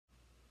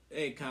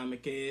Hey,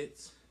 comic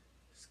heads,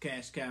 it's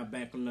Cash Cow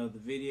back with another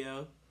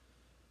video.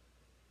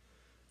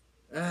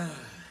 Ah,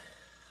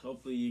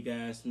 hopefully you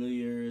guys New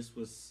Year's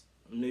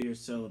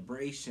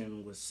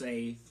celebration was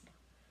safe.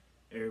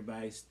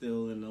 Everybody's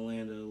still in the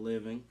land of the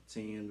living,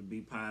 continuing to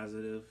be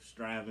positive,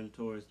 striving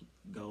towards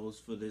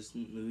goals for this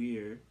new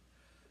year.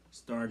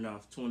 Starting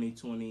off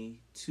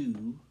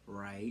 2022,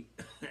 right?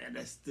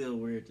 That's still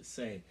weird to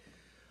say,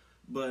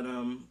 but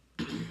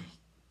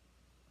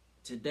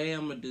today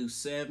I'm gonna do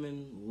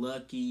 7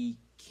 lucky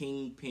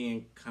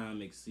Kingpin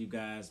comics you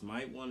guys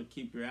might want to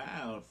keep your eye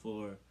out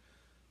for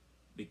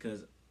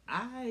because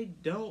I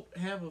don't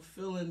have a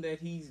feeling that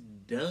he's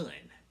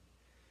done.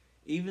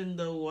 Even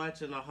though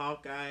watching the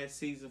Hawkeye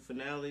season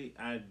finale,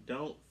 I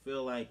don't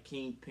feel like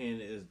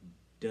Kingpin is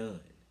done.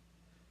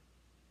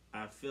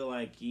 I feel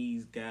like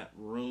he's got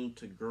room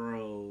to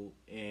grow,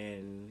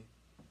 and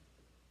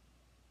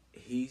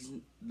he's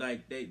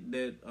like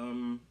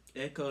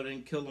Echo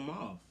didn't kill him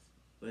off.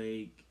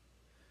 Like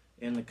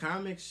in the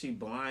comics, she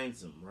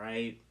blinds him,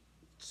 right?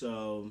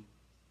 So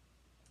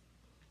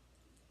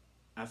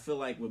I feel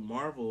like with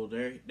Marvel,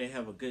 they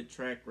have a good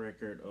track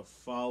record of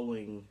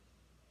following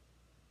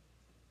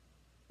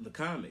the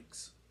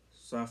comics.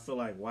 So I feel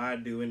like why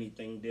do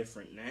anything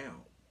different now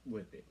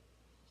with it,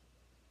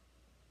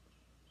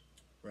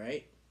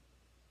 right?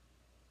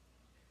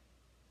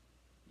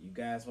 You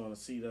guys want to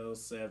see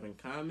those 7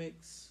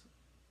 comics?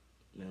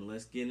 Then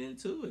let's get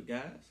into it,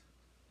 guys.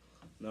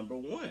 Number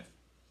one,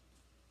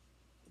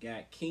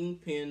 got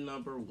Kingpin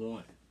number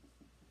 1.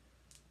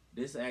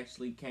 This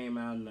actually came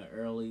out in the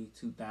early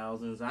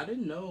 2000s. I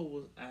didn't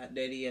know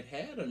that he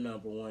had a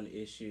number 1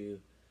 issue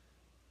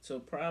till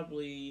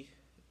probably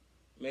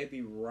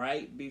maybe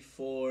right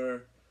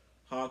before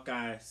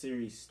Hawkeye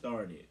series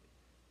started.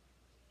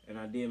 And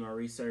I did my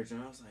research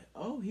and I was like,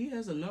 oh, he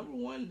has a number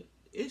 1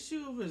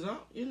 issue of his own.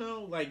 You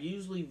know, like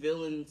usually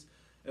villains,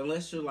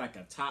 unless you're like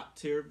a top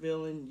tier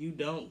villain, you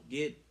don't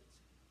get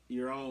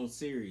your own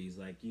series.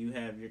 Like you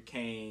have your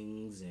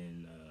Kangs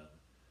and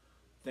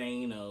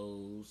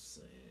Thanos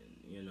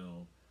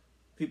and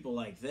people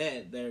like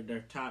that.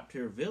 They're top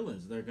tier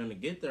villains. They're gonna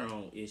get their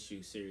own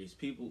issue series.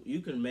 People, you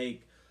can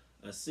make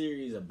a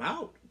series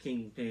about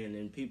Kingpin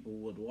and people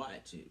would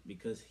watch it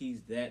because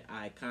he's that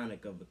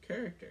iconic of a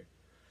character.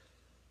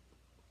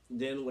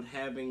 Then with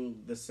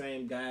having the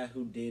same guy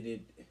who did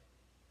it,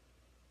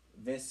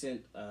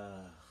 Vincent,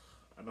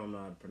 I don't know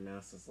how to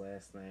pronounce his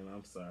last name.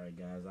 I'm sorry,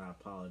 guys. I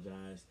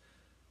apologize.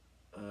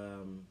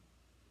 Um,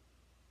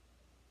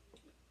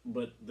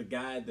 but the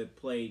guy that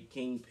played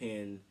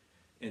Kingpin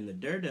in the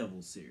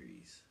Daredevil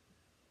series,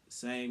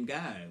 same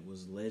guy,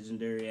 was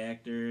legendary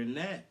actor in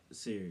that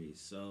series.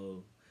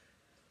 So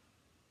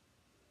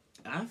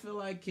I feel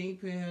like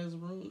Kingpin has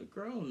room to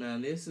grow. Now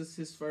this is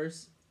his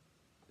first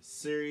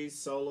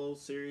solo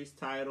series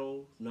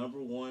title,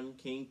 number 1,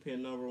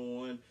 Kingpin number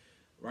 1.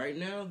 Right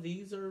now,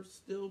 these are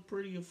still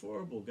pretty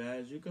affordable,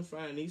 guys. You can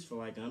find these for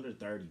like under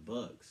 $30.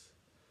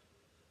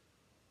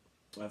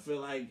 I feel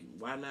like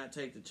why not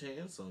take the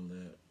chance on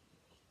that?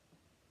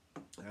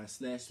 I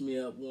snatched me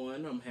up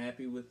one. I'm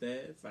happy with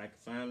that. If I can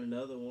find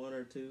another one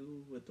or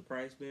two with the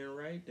price being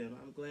right, then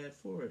I'm glad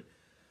for it.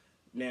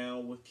 Now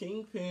with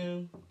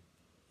Kingpin,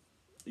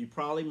 you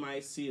probably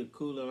might see a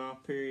cooling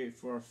off period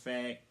for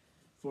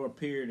a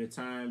period of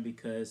time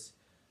because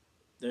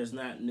there's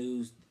not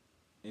news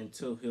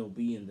until he'll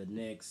be in the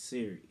next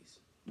series.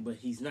 But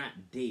he's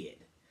not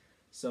dead.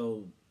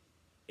 So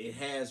it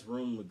has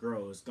room to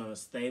grow. It's going to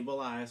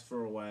stabilize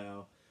for a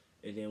while.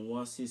 And then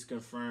once he's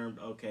confirmed,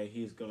 okay,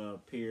 he's going to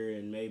appear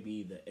in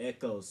maybe the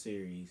Echo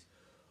series.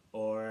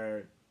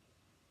 Or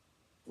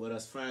with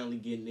us finally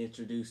getting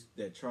introduced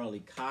that Charlie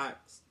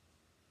Cox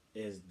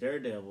as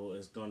Daredevil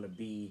is going to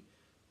be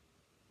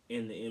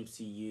in the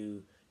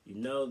MCU. You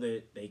know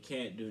that they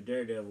can't do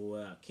Daredevil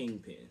without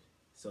Kingpin.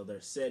 So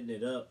they're setting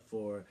it up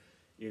for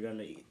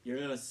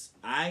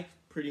I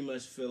pretty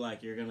much feel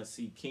like you're gonna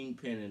see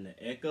Kingpin in the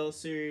Echo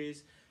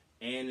series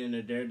and in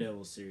the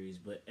Daredevil series.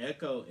 But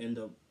Echo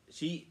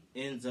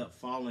ends up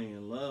falling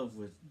in love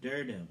with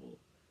Daredevil.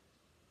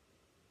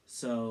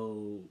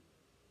 So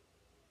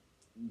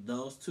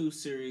those two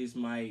series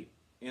might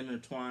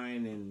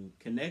intertwine and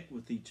connect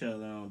with each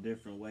other on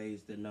different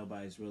ways that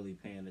nobody's really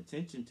paying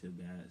attention to,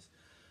 guys.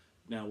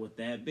 Now, with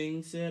that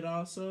being said,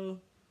 also,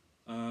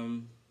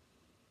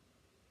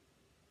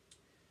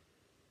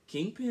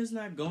 Kingpin's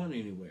not going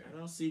anywhere. I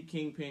don't see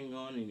Kingpin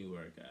going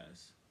anywhere,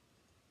 guys.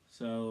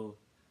 So,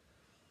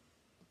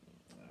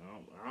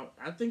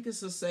 I think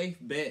it's a safe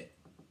bet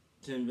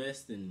to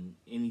invest in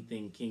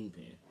anything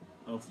Kingpin.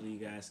 Hopefully, you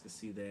guys can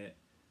see that.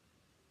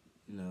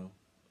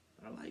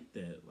 I like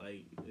that.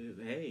 Like,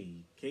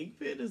 hey,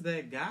 Kingpin is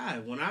that guy.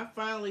 When I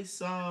finally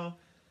saw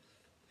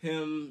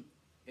him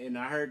and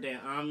I heard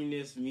that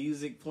ominous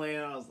music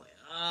playing, I was like,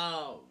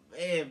 oh,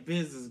 man,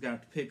 business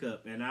got to pick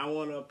up. And I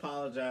want to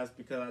apologize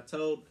because I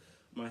told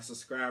my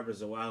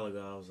subscribers a while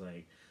ago, I was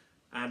like,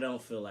 I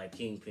don't feel like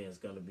Kingpin's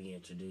going to be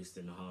introduced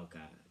in the Hawkeye.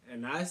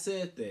 And I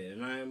said that,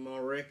 and I am on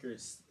record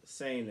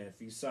saying that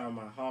if you saw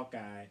my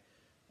Hawkeye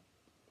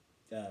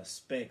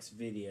Specs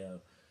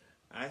video,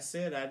 I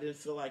said I didn't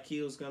feel like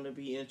he was going to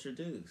be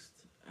introduced.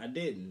 I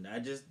didn't. I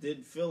just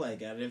didn't feel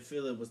like it. I didn't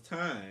feel it was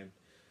time.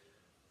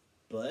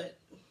 But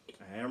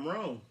I am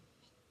wrong.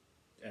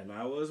 And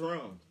I was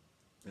wrong.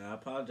 And I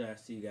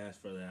apologize to you guys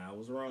for that. I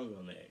was wrong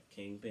on that.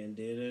 Kingpin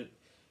did it.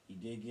 He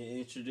did get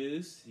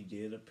introduced. He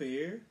did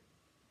appear.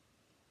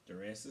 The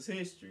rest is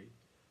history.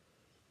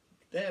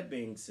 That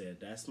being said,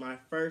 that's my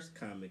first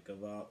comic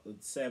of all the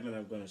 7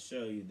 I'm going to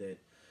show you that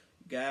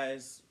you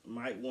guys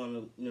might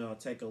want to,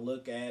 take a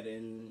look at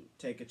and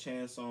take a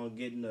chance on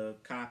getting a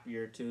copy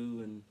or two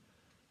and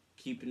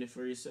keeping it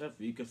for yourself.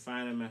 You can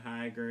find them at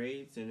high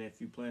grades, and if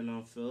you plan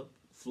on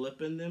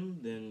flipping them,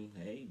 then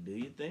hey, do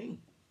your thing.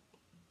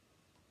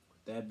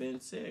 With that being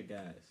said,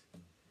 guys,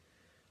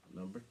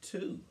 number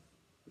 2,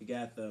 we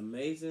got the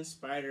Amazing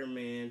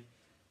Spider-Man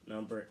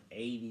number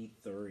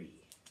 83.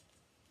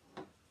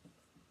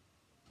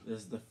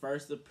 This is the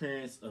first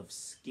appearance of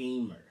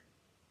Schemer,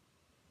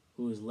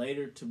 who is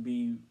later to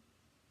be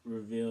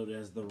revealed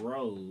as the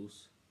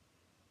Rose,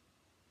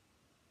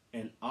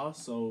 and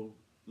also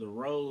the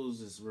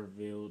Rose is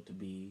revealed to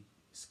be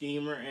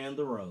Schemer and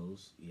the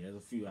Rose. He has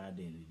a few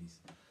identities.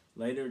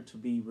 Later to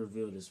be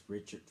revealed as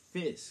Richard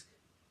Fisk.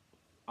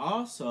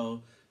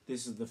 Also,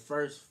 this is the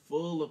first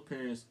full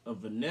appearance of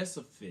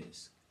Vanessa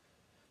Fisk,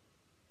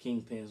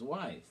 Kingpin's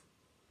wife.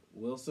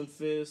 Wilson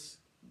Fisk,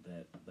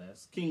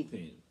 that's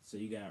Kingpin. So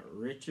you got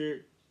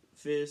Richard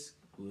Fisk,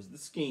 who is the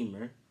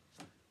schemer.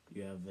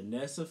 You have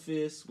Vanessa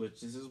Fisk,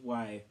 which is his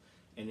wife.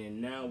 And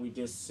then now we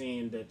just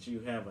seeing that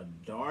you have a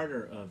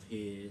daughter of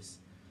his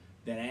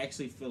that I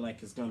actually feel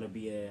like is going to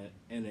be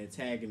an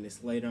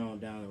antagonist later on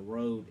down the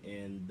road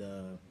in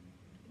the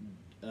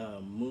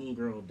Moon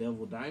Girl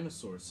Devil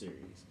Dinosaur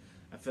series.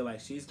 I feel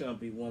like she's going to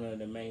be one of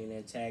the main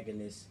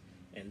antagonists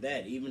in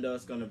that. Even though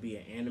it's going to be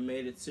an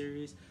animated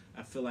series,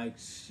 I feel like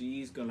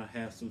she's going to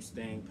have some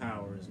staying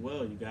power as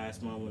well. You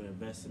guys might want to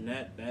invest in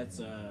that.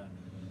 That's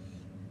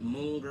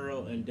Moon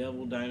Girl and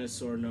Devil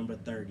Dinosaur number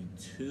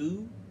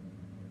 32.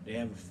 They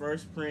have a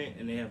first print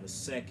and they have a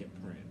second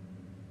print.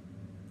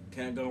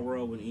 Can't go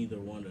wrong with either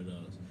one of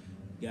those.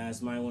 You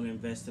guys might want to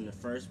invest in the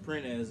first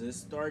print as it's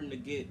starting to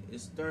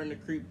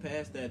creep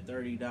past that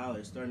 $30.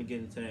 It's starting to get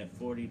into that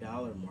 $40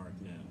 mark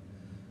now.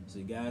 So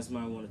you guys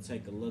might want to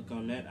take a look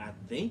on that. I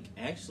think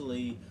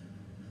actually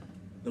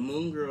the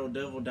Moon Girl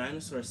Devil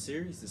Dinosaur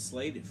series is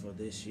slated for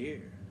this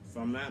year. If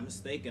I'm not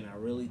mistaken, I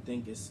really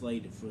think it's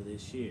slated for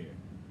this year.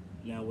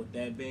 Now with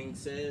that being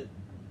said,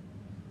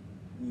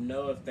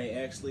 if they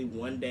actually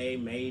one day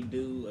may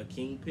do a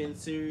Kingpin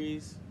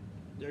series,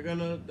 they're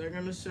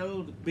gonna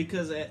show,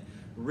 because at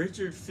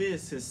Richard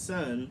Fisk, his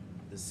son,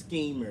 the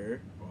schemer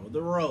or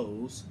the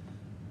Rose,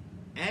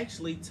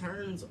 actually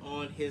turns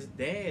on his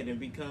dad and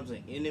becomes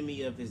an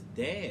enemy of his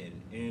dad,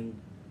 and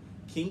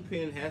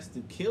Kingpin has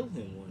to kill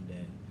him one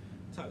day.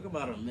 Talk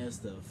about a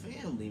messed up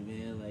family,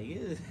 man.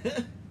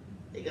 Like,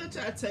 they gonna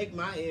try to take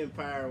my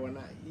empire when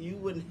you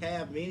wouldn't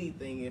have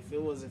anything if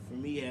it wasn't for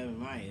me having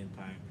my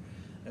empire.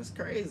 That's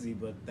crazy,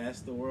 but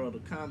that's the world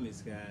of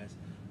comics, guys.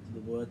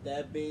 With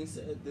that being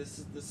said, this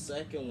is the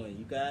second one.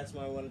 You guys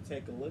might want to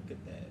take a look at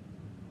that.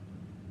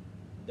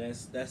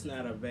 That's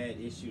not a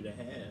bad issue to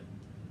have.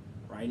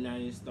 Right now,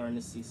 you're starting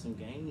to see some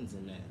gains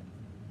in that.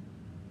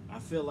 I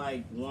feel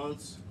like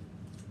once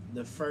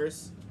the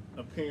first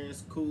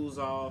appearance cools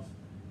off,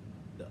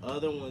 the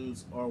other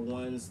ones are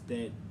ones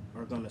that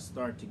are going to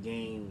start to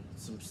gain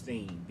some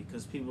steam,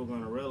 because people are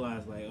going to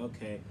realize, like,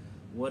 okay,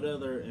 what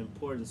other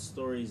important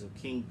stories of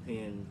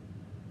Kingpin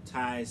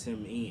ties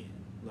him in?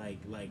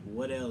 Like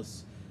what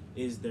else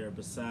is there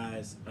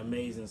besides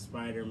Amazing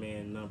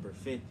Spider-Man number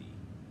 50?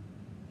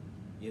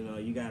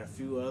 You got a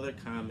few other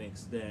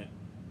comics that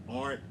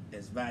aren't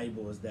as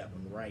valuable as that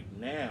one right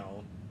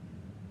now,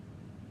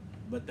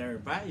 but they're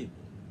valuable.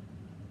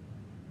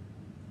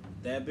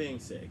 That being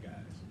said, guys,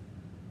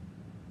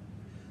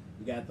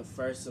 we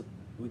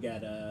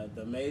got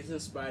the Amazing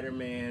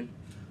Spider-Man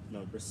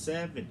number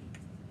 70.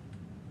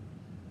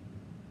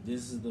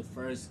 This is the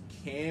first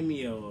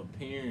cameo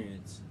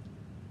appearance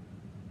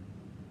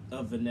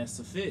of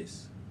Vanessa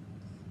Fisk,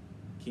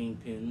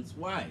 Kingpin's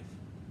wife.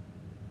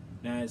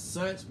 Now it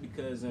sucks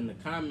because in the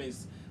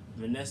comics,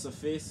 Vanessa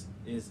Fisk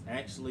is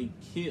actually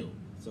killed.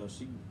 So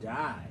she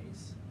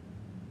dies.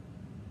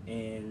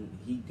 And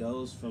he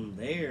goes from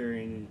there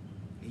and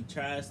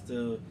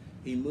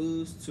he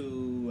moves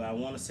to, I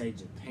want to say,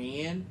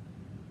 Japan,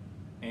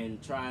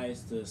 and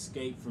tries to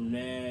escape from that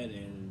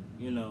and,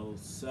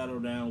 settle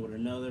down with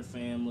another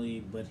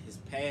family, but his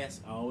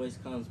past always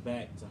comes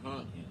back to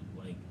haunt him.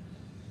 Like,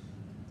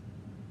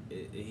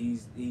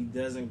 he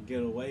doesn't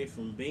get away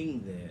from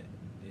being that,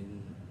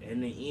 and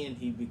in the end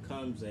he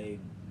becomes a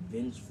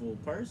vengeful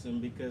person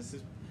because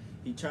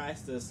he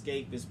tries to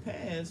escape his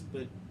past,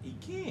 but he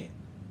can't.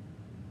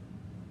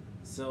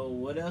 So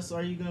what else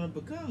are you gonna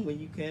become when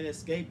you can't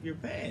escape your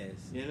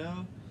past?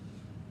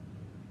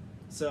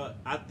 So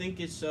I think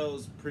it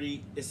shows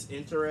it's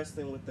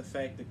interesting with the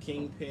fact that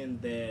Kingpin,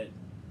 that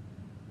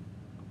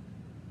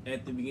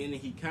at the beginning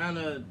he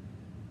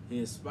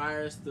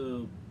aspires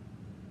to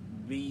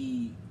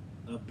be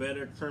a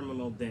better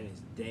criminal than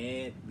his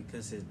dad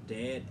because his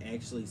dad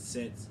actually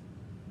sets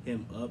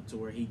him up to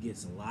where he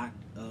gets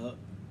locked up,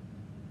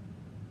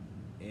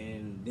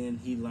 and then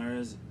he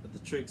learns the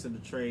tricks of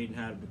the trade and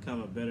how to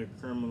become a better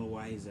criminal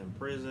while he's in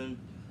prison.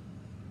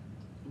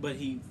 But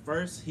he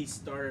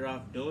started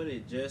off doing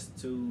it just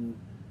to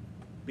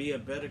be a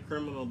better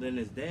criminal than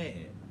his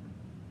dad.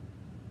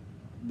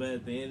 But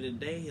at the end of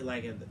the day,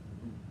 like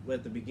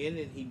at the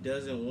beginning, he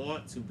doesn't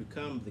want to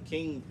become the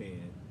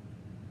kingpin.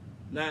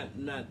 Not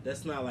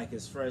that's not like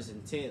his first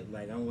intent.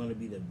 Like, I'm going to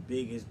be the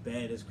biggest,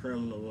 baddest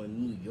criminal in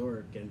New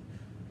York and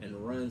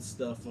run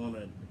stuff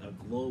on a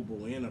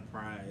global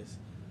enterprise.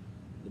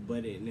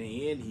 But in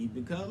the end, he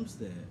becomes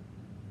that.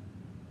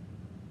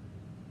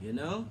 You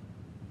know,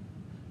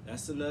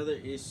 that's another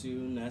issue,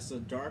 and that's a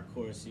dark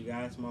horse. You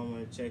guys might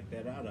want to check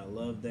that out. I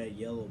love that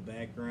yellow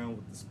background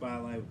with the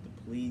spotlight with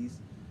the police,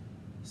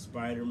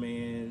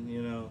 Spider-Man.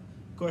 You know,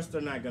 of course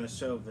they're not going to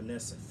show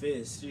Vanessa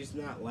Fisk. She's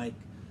not like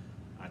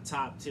a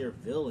top tier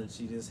villain.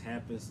 She just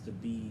happens to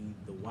be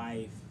the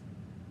wife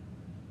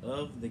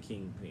of the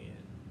Kingpin,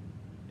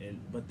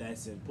 but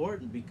that's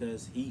important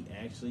because he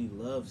actually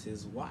loves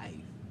his wife.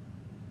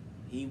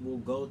 He will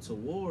go to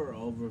war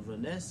over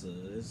Vanessa.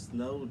 It's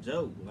no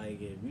joke.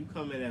 Like, if you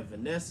come in at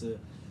Vanessa,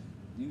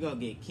 you're gonna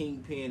get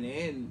Kingpin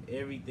and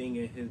everything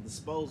at his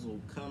disposal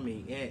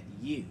coming at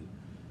you.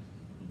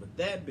 With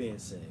that being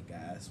said,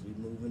 guys, we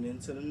moving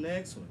into the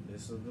next one.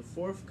 This is the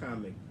fourth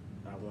comic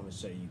I want to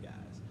show you guys.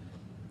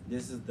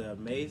 This is the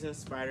Amazing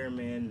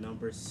Spider-Man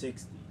number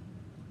 60.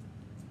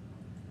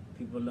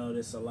 People know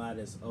this a lot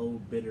as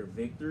Old Bitter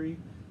Victory.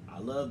 I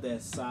love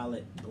that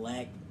solid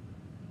black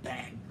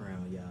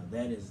background, y'all.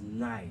 That is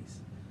nice.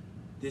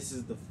 This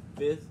is the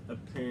 5th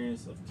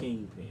appearance of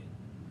Kingpin.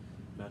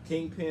 Now,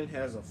 Kingpin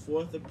has a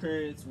 4th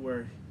appearance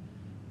where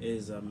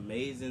is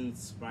Amazing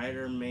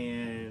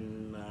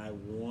Spider-Man, I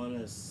want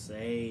to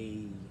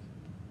say,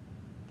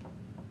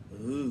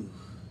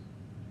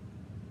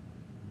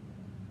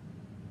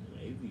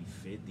 maybe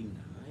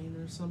 59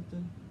 or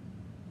something,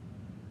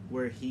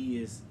 where he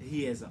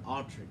has an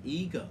alter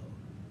ego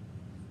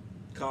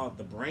called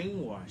the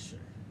Brainwasher.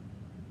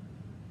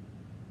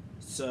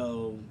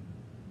 So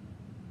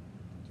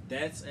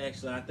that's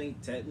actually, I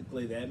think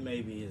technically that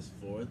may be his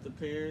 4th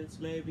appearance,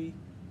 maybe.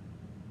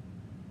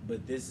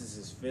 But this is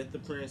his 5th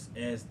appearance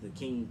as the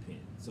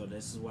Kingpin. So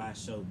this is why I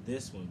showed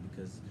this one,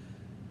 because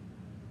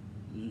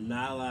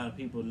not a lot of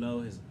people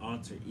know his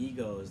alter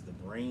ego is the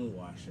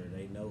Brainwasher.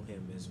 They know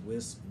him as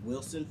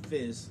Wilson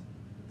Fisk,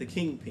 the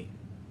Kingpin.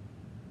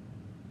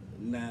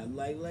 Now,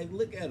 like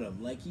look at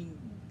him. Like,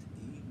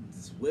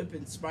 he's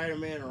whipping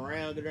Spider-Man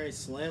around, getting ready to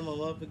slam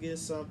him up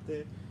against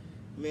something.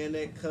 Man,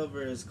 that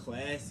cover is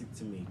classic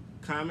to me.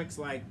 Comics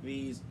like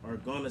these are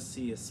gonna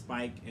see a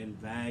spike in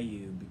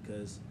value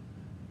because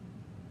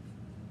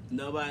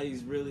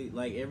nobody's really,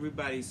 like,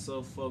 everybody's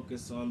so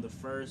focused on the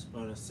first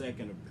or the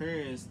second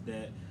appearance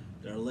that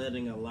they're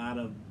letting a lot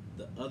of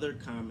the other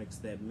comics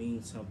that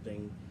mean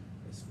something,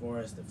 as far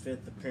as the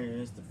 5th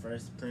appearance, the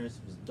first appearance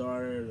of his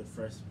daughter, the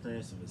first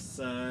appearance of his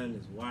son,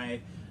 his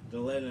wife, they're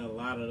letting a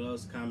lot of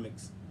those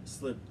comics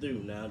slip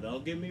through. Now,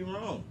 don't get me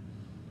wrong.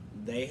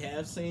 They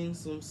have seen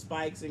some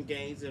spikes and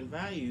gains in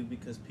value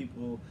because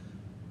people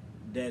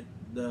that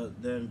the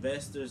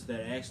investors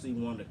that actually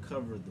want to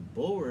cover the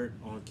board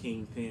on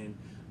Kingpin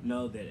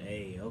know that,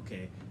 hey,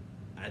 okay,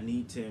 I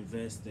need to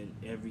invest in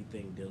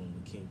everything dealing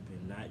with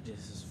Kingpin, not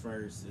just his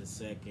first and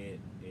second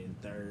and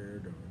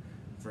third or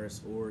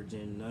first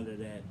origin, none of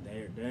that.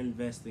 They're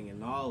investing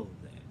in all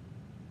of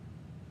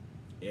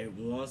that. And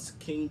once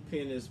he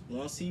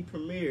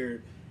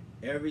premiered,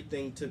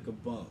 everything took a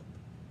bump.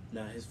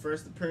 Now, his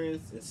first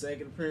appearance and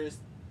second appearance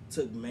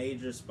took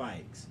major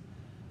spikes.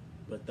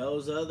 But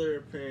those other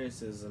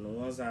appearances and the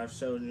ones I've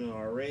showed you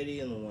already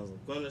and the ones I'm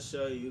going to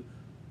show you,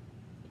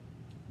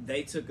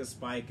 they took a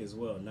spike as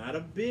well. Not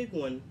a big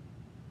one,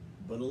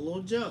 but a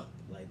little jump.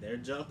 Like, they're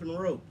jumping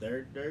rope.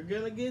 They're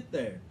going to get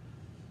there.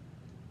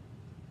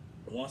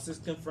 Once it's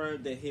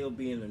confirmed that he'll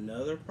be in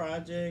another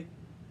project,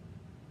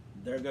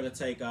 they're going to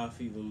take off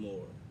even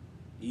more.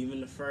 Even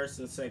the first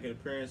and second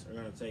appearance are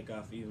going to take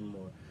off even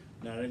more.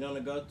 Now, they're going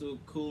to go through a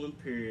cooling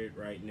period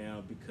right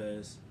now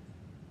because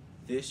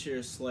this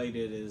year's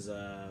slated is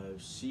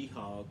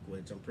She-Hulk,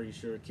 which I'm pretty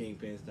sure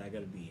Kingpin's not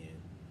going to be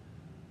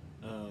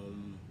in.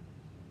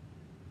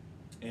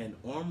 And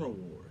Armor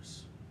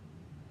Wars,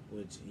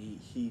 which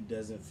he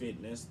doesn't fit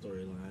in that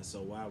storyline,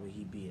 so why would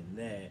he be in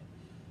that?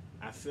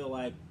 I feel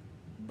like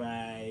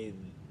by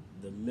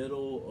the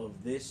middle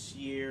of this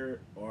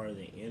year or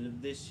the end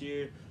of this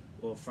year,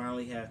 we'll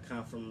finally have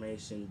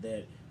confirmation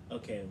that,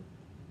 okay,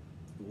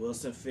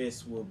 Wilson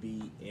Fisk will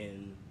be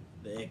in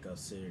the Echo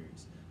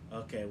series.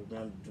 Okay, we're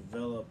going to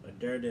develop a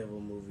Daredevil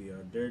movie or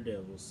a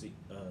Daredevil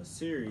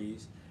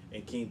series,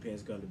 and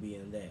Kingpin's going to be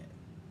in that.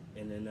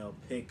 And then they'll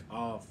pick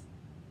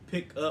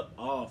up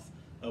off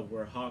of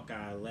where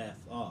Hawkeye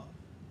left off.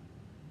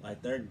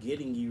 Like, they're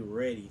getting you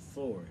ready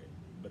for it.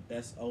 But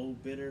that's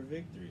Old Bitter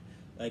Victory.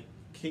 Like,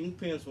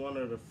 Kingpin's one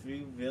of the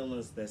few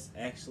villains that's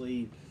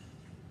actually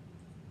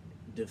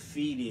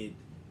defeated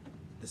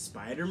the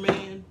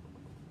Spider-Man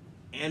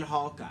and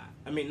Hawkeye.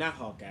 I mean, not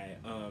Hawkeye.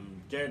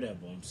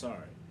 Daredevil. I'm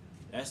sorry.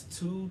 That's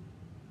two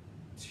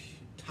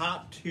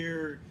top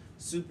tier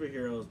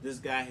superheroes this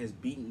guy has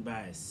beaten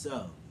by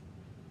himself.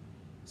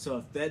 So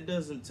if that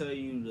doesn't tell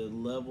you the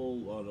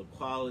level or the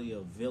quality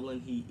of villain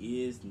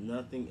he is,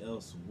 nothing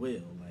else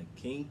will. Like,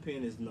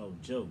 Kingpin is no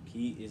joke.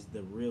 He is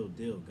the real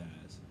deal,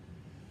 guys.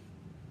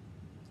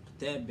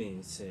 That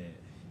being said,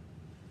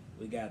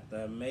 we got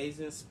the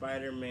Amazing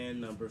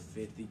Spider-Man number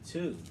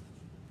 52.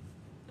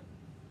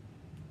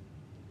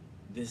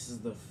 This is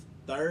the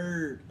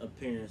third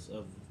appearance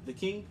of the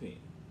Kingpin.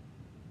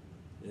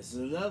 This is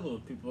another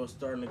one people are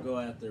starting to go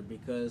after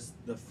because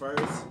the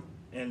first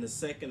and the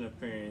second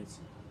appearance,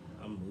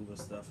 I'm moving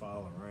stuff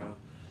all around.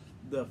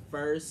 The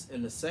first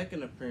and the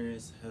second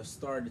appearance have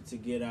started to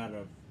get out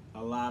of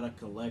a lot of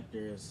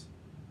collectors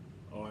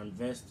or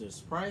investors'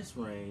 price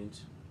range,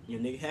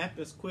 and it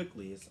happens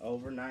quickly. It's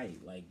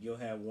overnight. Like, you'll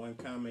have one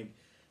comic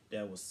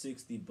that was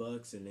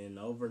 $60, and then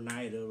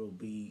overnight it'll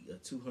be a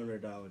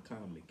 $200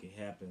 comic. It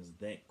happens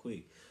that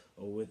quick,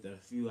 or within a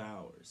few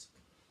hours.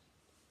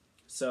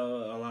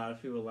 So a lot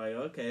of people are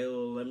like, okay,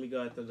 well, let me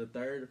go after the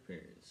third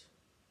appearance.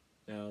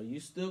 Now, you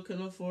still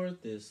can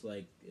afford this.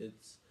 Like,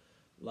 it's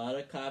a lot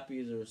of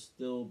copies are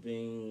still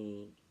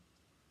being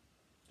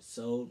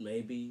sold,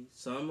 maybe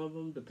some of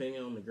them,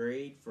 depending on the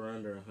grade, for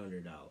under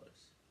 $100.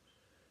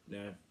 Now,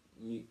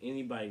 if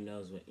anybody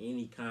knows with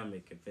any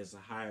comic, if it's a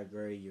higher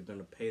grade, you're going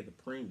to pay the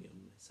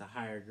premium. It's a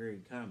higher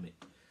grade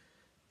comic.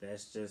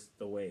 That's just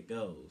the way it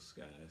goes,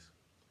 guys.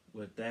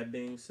 With that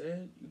being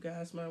said, you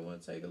guys might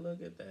want to take a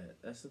look at that.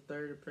 That's the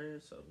third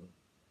appearance of him.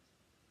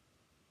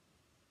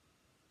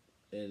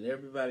 And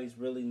everybody's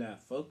really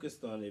not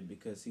focused on it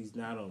because he's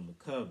not on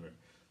the cover.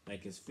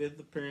 Like, his fifth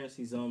appearance,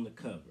 he's on the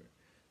cover.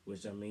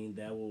 Which, I mean,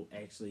 that will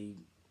actually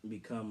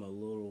become a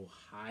little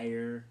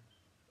higher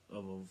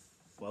of a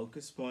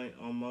focus point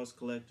on most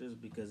collectors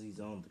because he's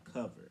on the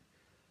cover.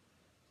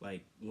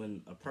 Like,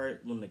 when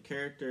the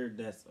character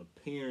that's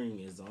appearing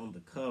is on the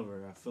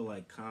cover, I feel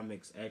like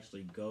comics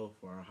actually go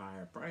for a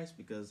higher price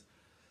because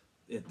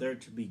if they're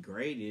to be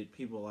graded,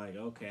 people are like,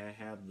 okay, I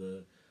have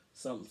the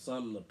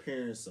something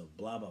appearance of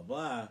blah blah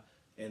blah,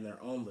 and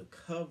they're on the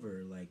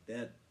cover. Like,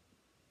 that,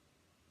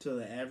 to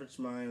the average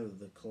mind of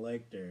the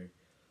collector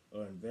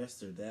or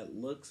investor, that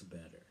looks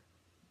better.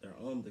 They're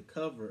on the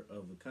cover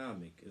of the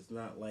comic. It's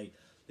not like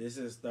this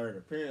is third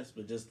appearance,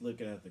 but just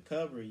looking at the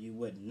cover, you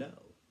wouldn't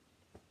know.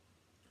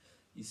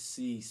 You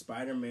see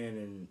Spider-Man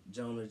and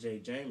Jonah J.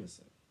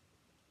 Jameson.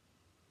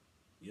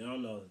 You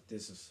don't know if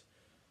this is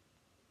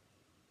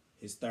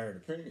his third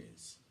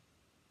appearance.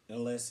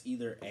 Unless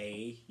either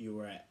A, you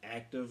were an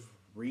active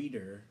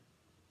reader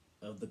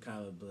of the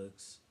comic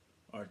books,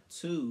 or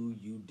two,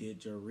 you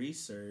did your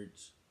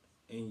research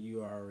and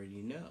you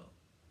already know.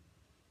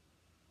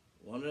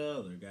 One or the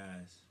other,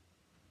 guys.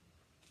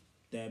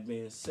 That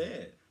being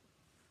said,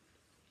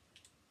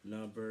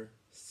 number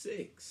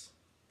 6.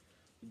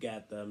 We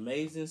got the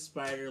Amazing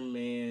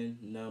Spider-Man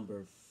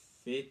number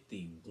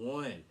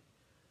 51.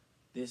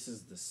 This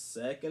is the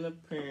second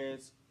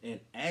appearance and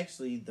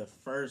actually the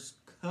first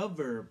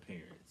cover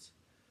appearance.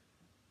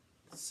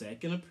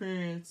 Second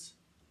appearance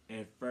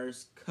and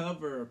first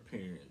cover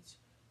appearance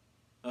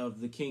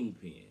of the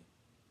Kingpin.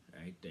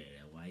 Right there,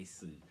 that white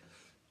suit.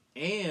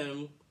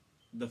 And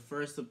the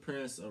first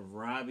appearance of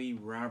Robbie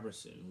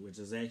Robertson, which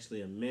is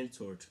actually a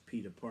mentor to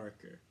Peter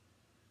Parker.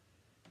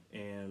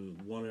 And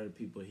one of the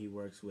people he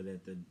works with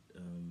at the,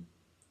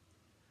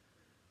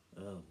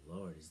 oh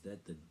Lord, is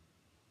that the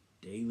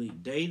Daily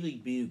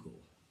Bugle?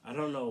 I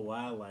don't know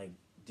why, like,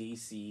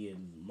 DC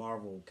and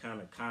Marvel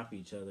kind of copy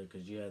each other,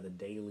 because you have the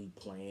Daily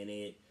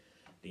Planet,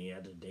 then you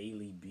have the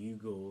Daily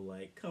Bugle.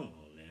 Like, come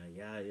on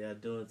now, y'all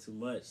doing too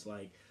much.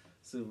 Like,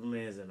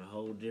 Superman's in a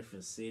whole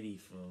different city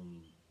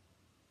from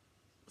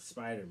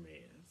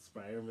Spider-Man.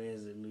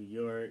 Spider-Man's in New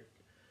York.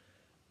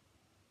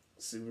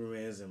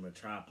 Superman's in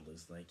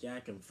Metropolis. Like,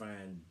 y'all can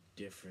find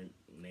different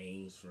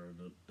names for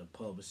the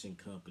publishing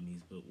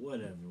companies, but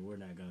whatever. We're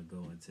not going to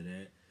go into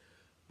that.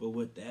 But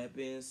with that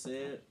being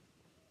said,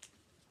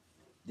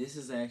 this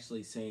is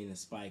actually saying a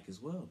spike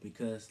as well,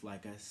 because,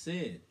 like I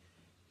said,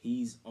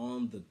 he's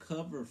on the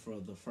cover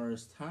for the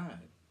first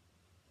time.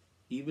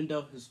 Even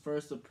though his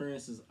first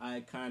appearance is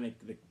iconic,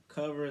 the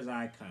cover is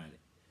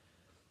iconic.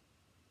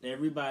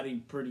 Everybody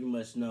pretty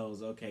much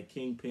knows, okay,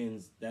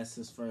 Kingpin's, that's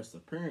his first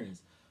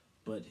appearance.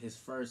 But his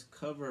first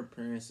cover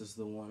appearance is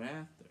the one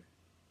after.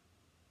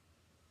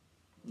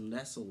 And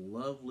that's a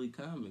lovely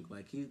comic.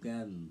 Like, he's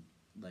gotten,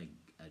 like,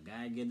 a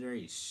guy getting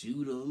ready to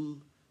shoot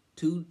him.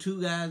 Two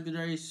guys getting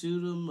ready to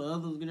shoot him.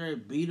 Others getting ready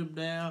to beat him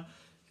down.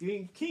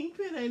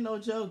 Kingpin ain't no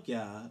joke,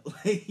 y'all.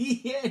 Like,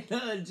 he ain't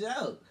no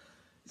joke.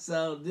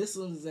 So this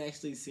one is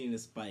actually seeing a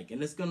spike.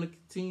 And it's going to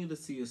continue to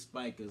see a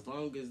spike as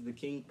long as the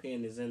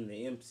Kingpin is in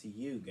the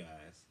MCU,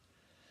 guys.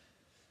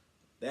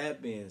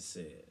 That being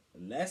said,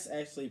 and that's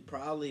actually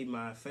probably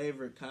my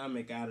favorite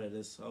comic out of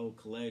this whole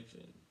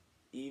collection.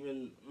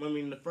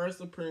 The first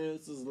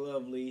appearance is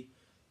lovely.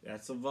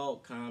 That's a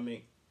Vault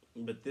comic.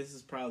 but this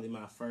is probably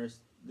my first.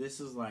 This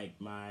is like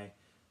my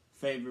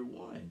favorite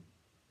one.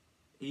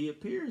 He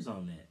appears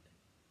on that.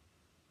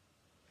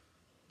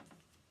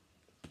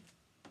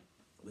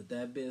 With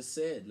that being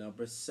said,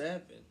 number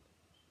 7,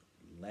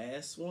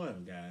 last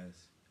one,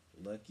 guys.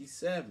 Lucky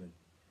 7.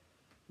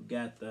 We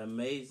got the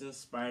Amazing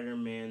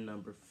Spider-Man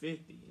number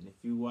 50, and if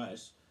you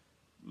watch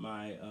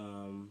my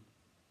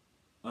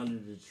Under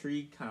the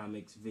Tree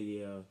comics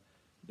video,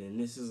 then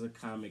this is a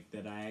comic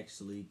that I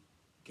actually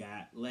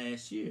got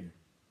last year.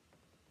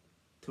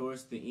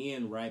 Towards the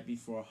end, right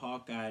before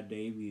Hawkeye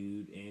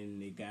debuted,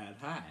 and it got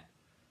hot.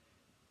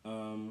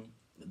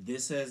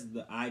 This has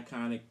the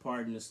iconic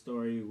part in the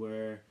story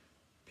where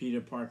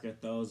Peter Parker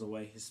throws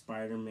away his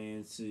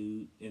Spider-Man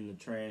suit in the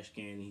trash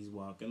can. He's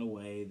walking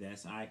away.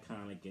 That's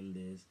iconic in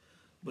this.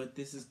 But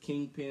this is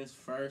Kingpin's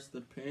first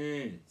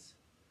appearance.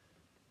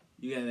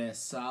 You got that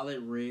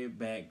solid red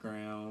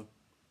background.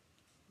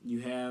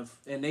 You have,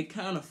 and they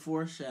kind of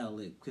foreshadow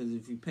it, because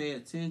if you pay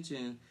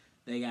attention,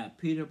 they got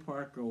Peter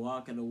Parker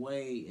walking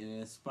away, and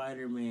then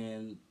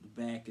Spider-Man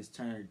back is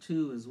turned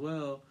too as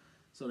well.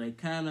 So they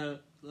kind of,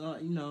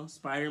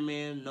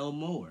 Spider-Man no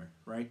more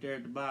right there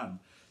at the bottom.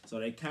 So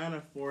they kind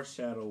of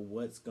foreshadow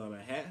what's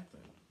gonna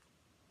happen.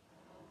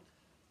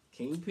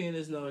 Kingpin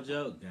is no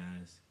joke,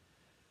 guys.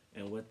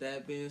 And with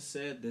that being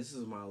said, this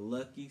is my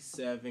lucky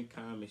 7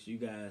 comics you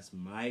guys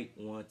might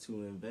want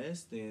to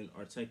invest in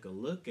or take a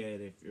look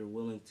at if you're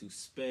willing to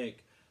spec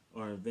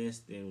or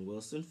invest in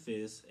Wilson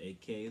Fisk,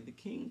 aka the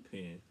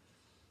Kingpin.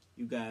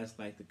 You guys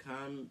like the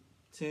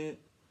content,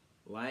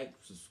 like,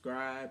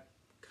 subscribe,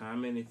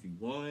 comment if you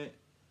want.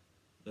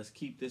 Let's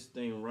keep this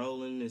thing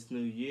rolling this new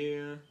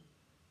year.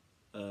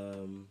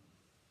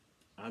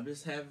 I'm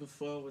just having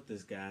fun with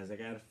this, guys. I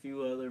got a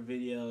few other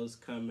videos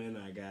coming.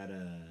 I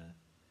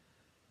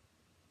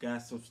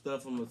got some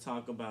stuff I'm gonna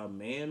talk about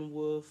Man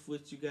Wolf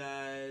with you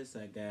guys.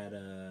 I got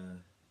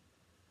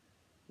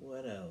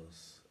what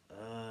else?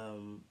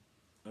 I'm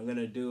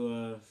gonna do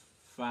a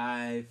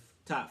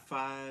top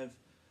 5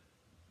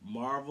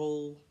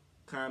 Marvel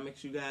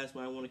comics you guys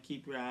might want to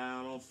keep your eye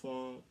out on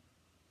for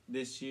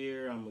this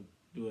year. I'm gonna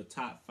do a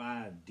top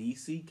 5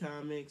 DC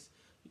comics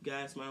you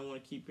guys might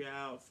want to keep your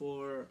eye out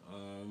for.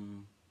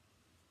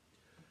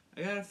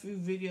 I got a few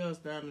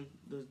videos down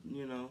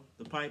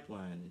the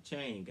pipeline, the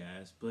chain,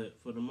 guys. But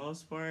for the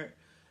most part,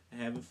 I'm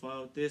having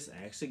fun with this.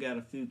 I actually got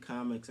a few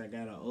comics I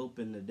gotta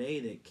open today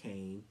that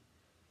came.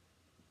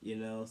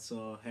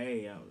 So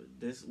hey,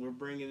 we're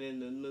bringing in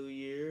the new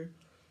year.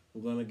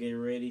 We're gonna get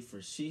ready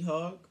for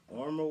She-Hulk,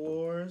 Armor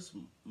Wars,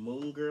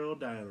 Moon Girl,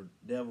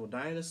 Devil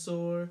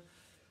Dinosaur.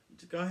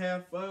 Just gonna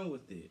have fun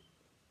with it.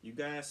 You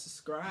guys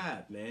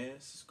subscribe, man.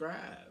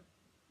 Subscribe.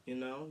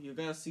 You're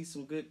gonna see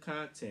some good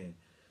content.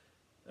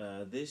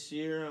 This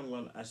year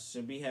I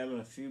should be having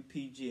a few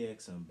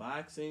PGX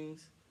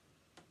unboxings.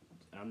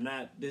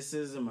 This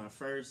isn't my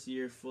first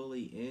year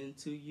fully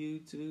into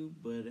YouTube,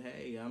 but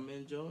hey, I'm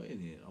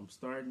enjoying it. I'm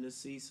starting to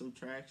see some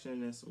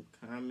traction and some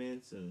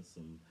comments and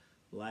some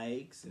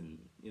likes and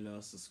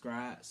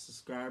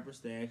subscribers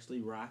that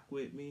actually rock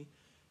with me,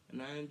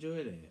 and I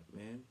enjoy that,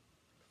 man.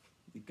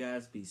 You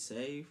guys be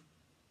safe,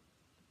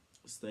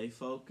 stay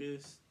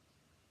focused,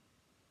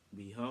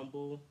 be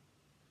humble.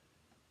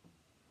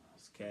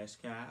 It's Cash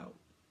Cow out.